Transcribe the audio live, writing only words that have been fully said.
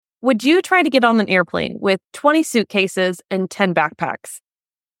Would you try to get on an airplane with 20 suitcases and 10 backpacks?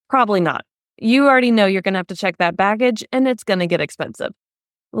 Probably not. You already know you're going to have to check that baggage and it's going to get expensive.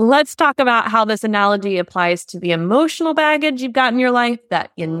 Let's talk about how this analogy applies to the emotional baggage you've got in your life that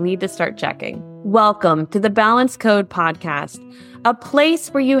you need to start checking. Welcome to the Balance Code Podcast, a place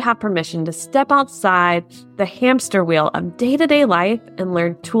where you have permission to step outside the hamster wheel of day-to-day life and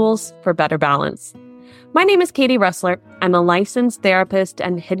learn tools for better balance. My name is Katie Ressler. I'm a licensed therapist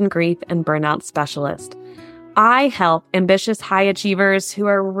and hidden grief and burnout specialist. I help ambitious high achievers who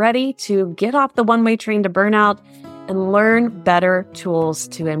are ready to get off the one-way train to burnout and learn better tools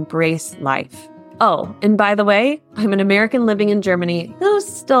to embrace life. Oh, and by the way, I'm an American living in Germany who's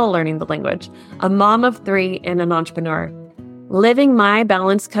still learning the language, a mom of 3 and an entrepreneur. Living my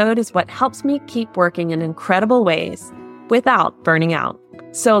balance code is what helps me keep working in incredible ways without burning out.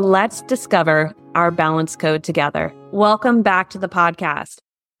 So let's discover our balance code together. Welcome back to the podcast.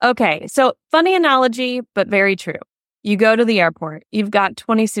 Okay, so funny analogy, but very true. You go to the airport, you've got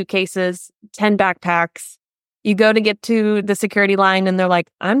 20 suitcases, 10 backpacks. You go to get to the security line and they're like,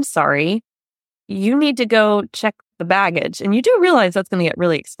 I'm sorry, you need to go check the baggage. And you do realize that's going to get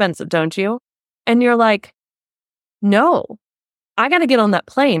really expensive, don't you? And you're like, no, I got to get on that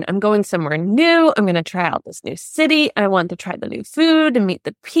plane. I'm going somewhere new. I'm going to try out this new city. I want to try the new food and meet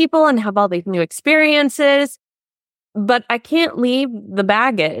the people and have all these new experiences. But I can't leave the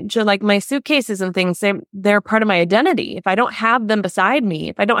baggage or like my suitcases and things. They're part of my identity. If I don't have them beside me,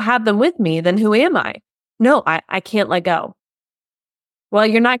 if I don't have them with me, then who am I? No, I can't let go. Well,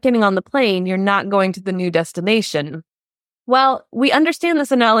 you're not getting on the plane. You're not going to the new destination. Well, we understand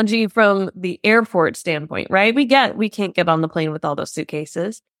this analogy from the airport standpoint, right? We can't get on the plane with all those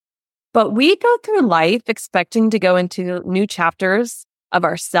suitcases. But we go through life expecting to go into new chapters of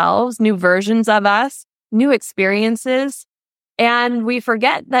ourselves, new versions of us, new experiences. And we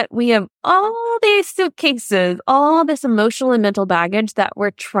forget that we have all these suitcases, all this emotional and mental baggage that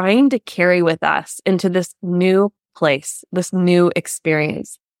we're trying to carry with us into this new place, this new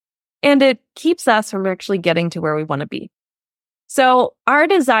experience. And it keeps us from actually getting to where we want to be. So our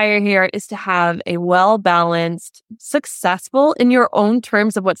desire here is to have a well-balanced, successful, in your own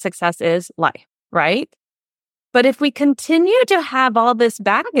terms of what success is, life, right? But if we continue to have all this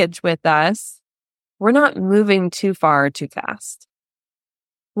baggage with us, we're not moving too far or too fast.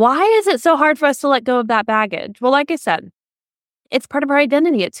 Why is it so hard for us to let go of that baggage? Well, like I said, it's part of our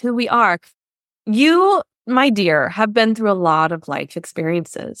identity. It's who we are. You, my dear, have been through a lot of life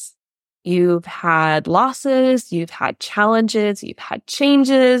experiences. You've had losses, you've had challenges, you've had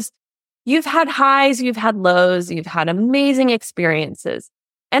changes, you've had highs, you've had lows, you've had amazing experiences.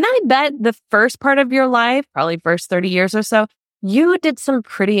 And I bet the first part of your life, probably first 30 years or so, you did some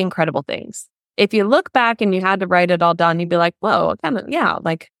pretty incredible things. If you look back and you had to write it all down, you'd be like, whoa,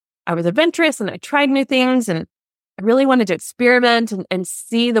 like I was adventurous and I tried new things and I really wanted to experiment and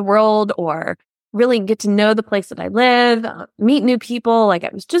see the world or really get to know the place that I live, meet new people. Like I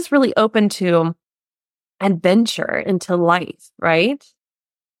was just really open to adventure into life, right?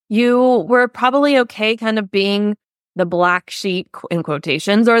 You were probably okay kind of being the black sheep in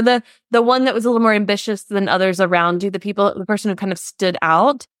quotations or the one that was a little more ambitious than others around you, the person who kind of stood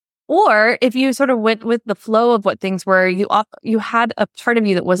out. Or if you sort of went with the flow of what things were, you had a part of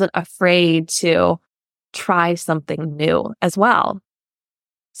you that wasn't afraid to try something new as well.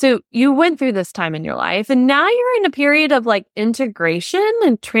 So you went through this time in your life and now you're in a period of like integration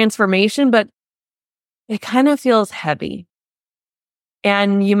and transformation, but it kind of feels heavy.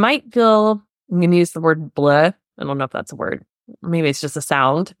 And you might feel, I'm going to use the word bleh. I don't know if that's a word. Maybe it's just a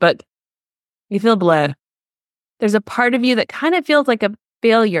sound, but you feel bleh. There's a part of you that kind of feels like a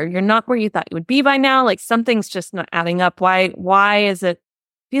failure. You're not where you thought you would be by now. Like something's just not adding up. Why does it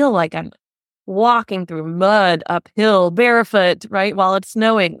feel like I'm walking through mud uphill barefoot, right? While it's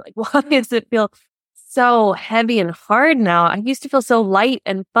snowing? Like, why does it feel so heavy and hard now? I used to feel so light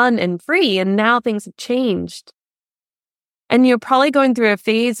and fun and free, and now things have changed. And you're probably going through a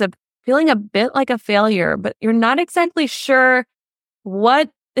phase of feeling a bit like a failure, but you're not exactly sure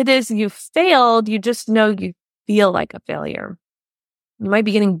what it is you failed. You just know you feel like a failure. You might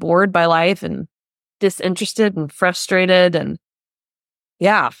be getting bored by life and disinterested and frustrated and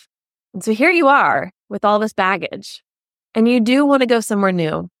yeah. And so here you are with all this baggage and you do want to go somewhere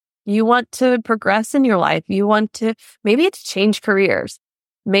new. You want to progress in your life. You want to, maybe it's change careers.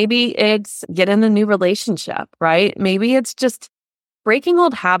 Maybe it's get in a new relationship, right? Maybe it's just breaking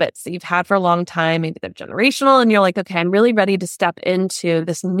old habits that you've had for a long time. Maybe they're generational and you're like, okay, I'm really ready to step into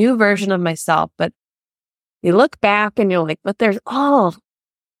this new version of myself. But you look back and you're like, but there's all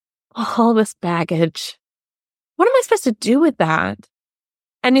this baggage. What am I supposed to do with that?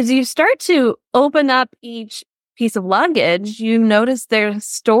 And as you start to open up each piece of luggage, you notice there's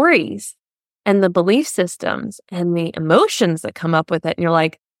stories and the belief systems and the emotions that come up with it. And you're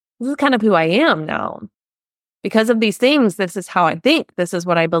like, this is kind of who I am now. Because of these things, this is how I think. This is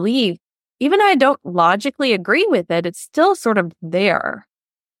what I believe. Even though I don't logically agree with it, it's still sort of there.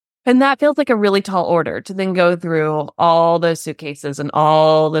 And that feels like a really tall order to then go through all those suitcases and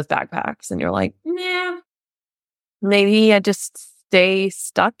all those backpacks. And you're like, nah, maybe I just stay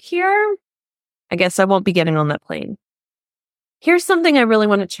stuck here. I guess I won't be getting on that plane. Here's something I really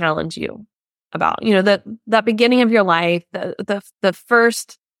want to challenge you about. That beginning of your life, the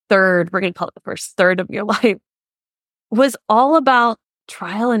first third, we're going to call it the first third of your life, was all about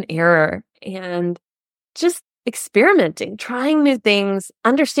trial and error and just experimenting, trying new things,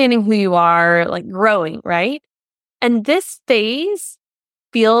 understanding who you are, like growing, right? And this phase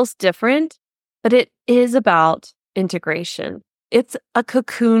feels different, but it is about integration. It's a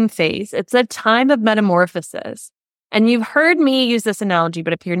cocoon phase. It's a time of metamorphosis. And you've heard me use this analogy,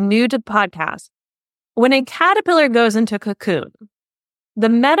 but if you're new to the podcast, when a caterpillar goes into a cocoon, the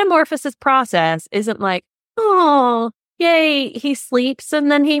metamorphosis process isn't like, oh, yay, he sleeps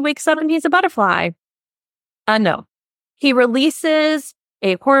and then he wakes up and he's a butterfly. No. He releases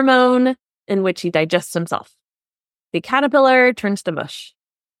a hormone in which he digests himself. The caterpillar turns to mush.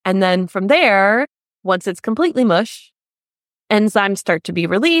 And then from there, once it's completely mush, enzymes start to be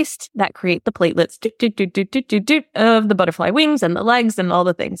released that create the platelets of the butterfly wings and the legs and all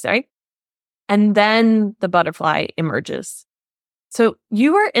the things, right? And then the butterfly emerges. So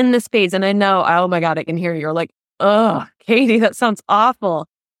you are in this phase, and I know, oh my God, I can hear you. You're like, oh, Katie, that sounds awful.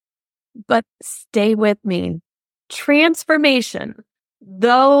 But stay with me. Transformation,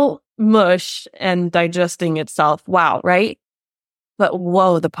 though mush and digesting itself, wow, right? But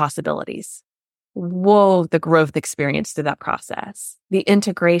whoa, the possibilities. Whoa, the growth experience through that process, the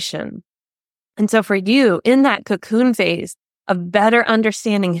integration. And so for you, in that cocoon phase of better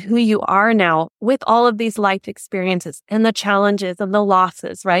understanding who you are now with all of these life experiences and the challenges and the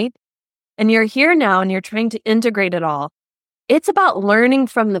losses, right? And you're here now and you're trying to integrate it all. It's about learning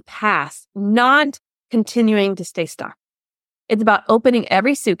from the past, not continuing to stay stuck. It's about opening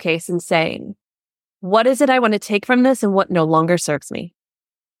every suitcase and saying, what is it I want to take from this and what no longer serves me?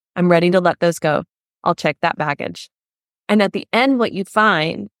 I'm ready to let those go. I'll check that baggage. And at the end, what you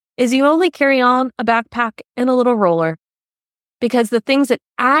find is you only carry on a backpack and a little roller, because the things that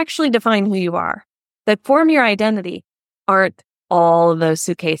actually define who you are, that form your identity, aren't all of those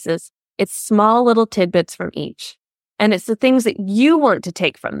suitcases. It's small little tidbits from each. And it's the things that you want to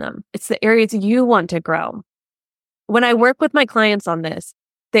take from them. It's the areas you want to grow. When I work with my clients on this,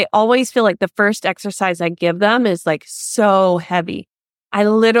 they always feel like the first exercise I give them is like so heavy. I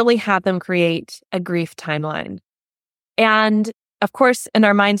literally have them create a grief timeline. And of course, in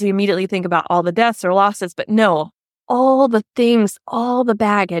our minds, we immediately think about all the deaths or losses, but no, all the things, all the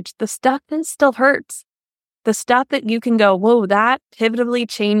baggage, the stuff that still hurts, the stuff that you can go, whoa, that pivotably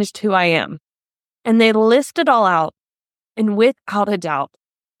changed who I am. And they list it all out. And without a doubt,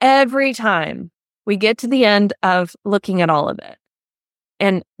 every time we get to the end of looking at all of it,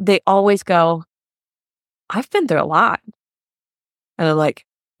 and they always go, I've been through a lot. And they're like,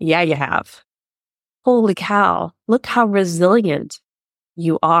 yeah, you have. Holy cow, look how resilient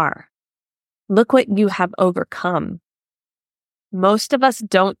you are. Look what you have overcome. Most of us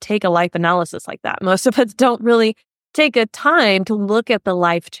don't take a life analysis like that. Most of us don't really take a time to look at the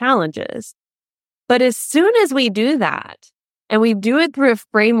life challenges. But as soon as we do that, and we do it through a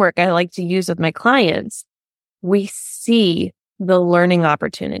framework I like to use with my clients, we see the learning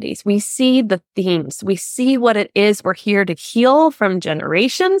opportunities. We see the themes. We see what it is we're here to heal from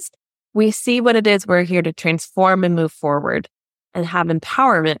generations. We see what it is we're here to transform and move forward and have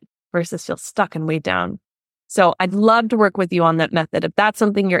empowerment versus feel stuck and weighed down. So I'd love to work with you on that method. If that's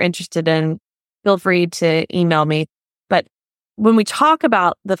something you're interested in, feel free to email me. But when we talk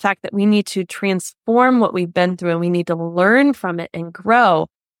about the fact that we need to transform what we've been through and we need to learn from it and grow,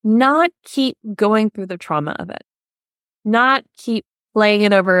 not keep going through the trauma of it, not keep playing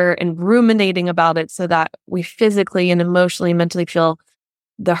it over and ruminating about it so that we physically and emotionally, mentally feel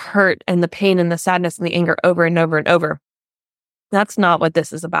the hurt and the pain and the sadness and the anger over and over and over. That's not what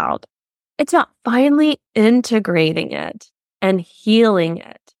this is about. It's about finally integrating it and healing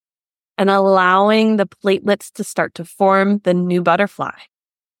it and allowing the platelets to start to form the new butterfly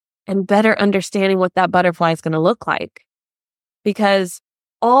and better understanding what that butterfly is going to look like. Because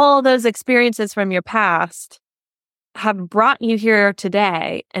all those experiences from your past have brought you here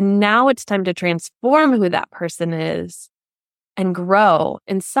today, and now it's time to transform who that person is and grow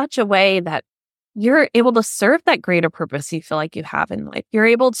in such a way that you're able to serve that greater purpose you feel like you have in life. You're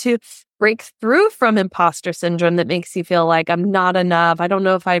able to break through from imposter syndrome that makes you feel like I'm not enough. I don't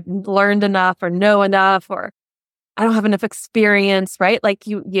know if I've learned enough or know enough, or I don't have enough experience, right? Like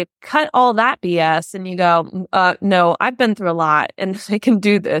you cut all that BS and you go, no, I've been through a lot and I can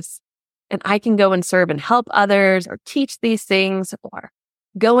do this. And I can go and serve and help others or teach these things or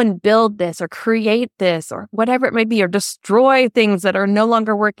go and build this or create this or whatever it might be, or destroy things that are no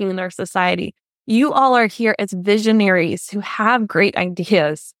longer working in our society. You all are here as visionaries who have great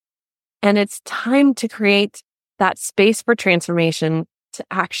ideas. And it's time to create that space for transformation to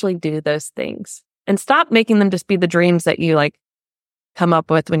actually do those things and stop making them just be the dreams that you like come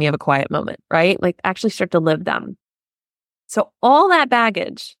up with when you have a quiet moment, right? Like actually start to live them. So all that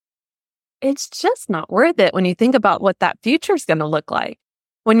baggage, it's just not worth it when you think about what that future is going to look like.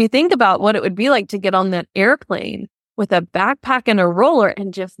 When you think about what it would be like to get on that airplane with a backpack and a roller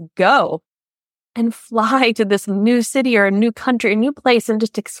and just go and fly to this new city or a new country, a new place, and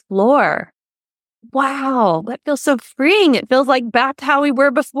just explore. Wow, that feels so freeing. It feels like back to how we were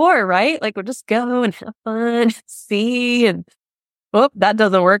before, right? Like we'll just go and have fun, see, and that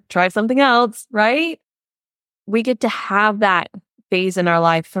doesn't work. Try something else, right? We get to have that phase in our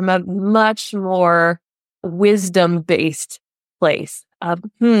life from a much more wisdom-based place of,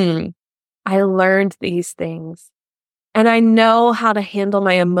 I learned these things and I know how to handle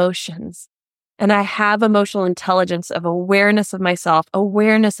my emotions. And I have emotional intelligence of awareness of myself,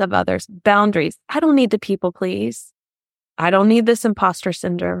 awareness of others, boundaries. I don't need to people please. I don't need this imposter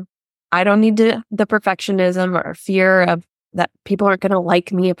syndrome. I don't need the perfectionism or fear of that people aren't going to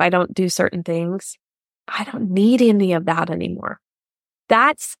like me if I don't do certain things. I don't need any of that anymore.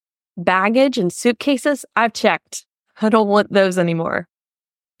 That's baggage and suitcases I've checked. I don't want those anymore.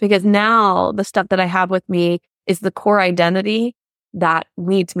 Because now the stuff that I have with me is the core identity that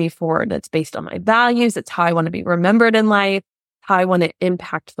leads me forward. That's based on my values. It's how I want to be remembered in life, how I want to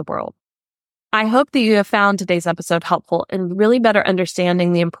impact the world. I hope that you have found today's episode helpful in really better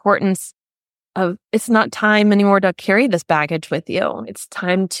understanding the importance of it's not time anymore to carry this baggage with you. It's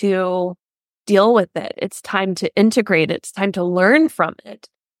time to deal with it. It's time to integrate it. It's time to learn from it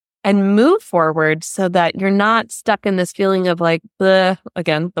and move forward so that you're not stuck in this feeling of like, bleh,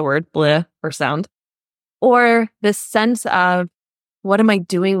 again, the word bleh or sound, or this sense of, what am I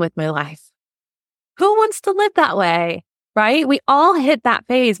doing with my life? Who wants to live that way, right? We all hit that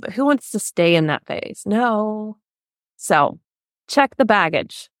phase, but who wants to stay in that phase? No. So check the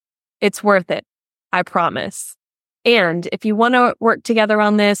baggage. It's worth it. I promise. And if you want to work together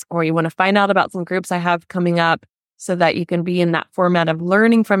on this, or you want to find out about some groups I have coming up so that you can be in that format of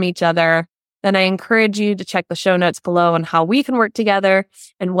learning from each other, then I encourage you to check the show notes below on how we can work together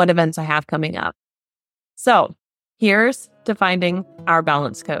and what events I have coming up. So here's to finding our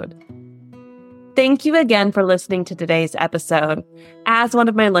balance code. Thank you again for listening to today's episode. As one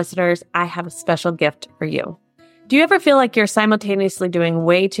of my listeners, I have a special gift for you. Do you ever feel like you're simultaneously doing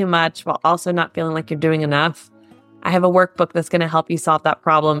way too much while also not feeling like you're doing enough? I have a workbook that's going to help you solve that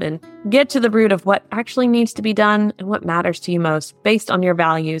problem and get to the root of what actually needs to be done and what matters to you most based on your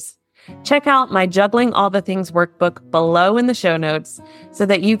values. Check out my Juggling All the Things workbook below in the show notes so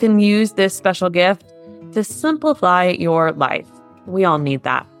that you can use this special gift to simplify your life. We all need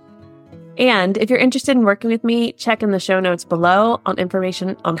that. And if you're interested in working with me, check in the show notes below on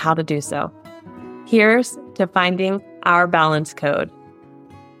information on how to do so. Here's to finding our balance code.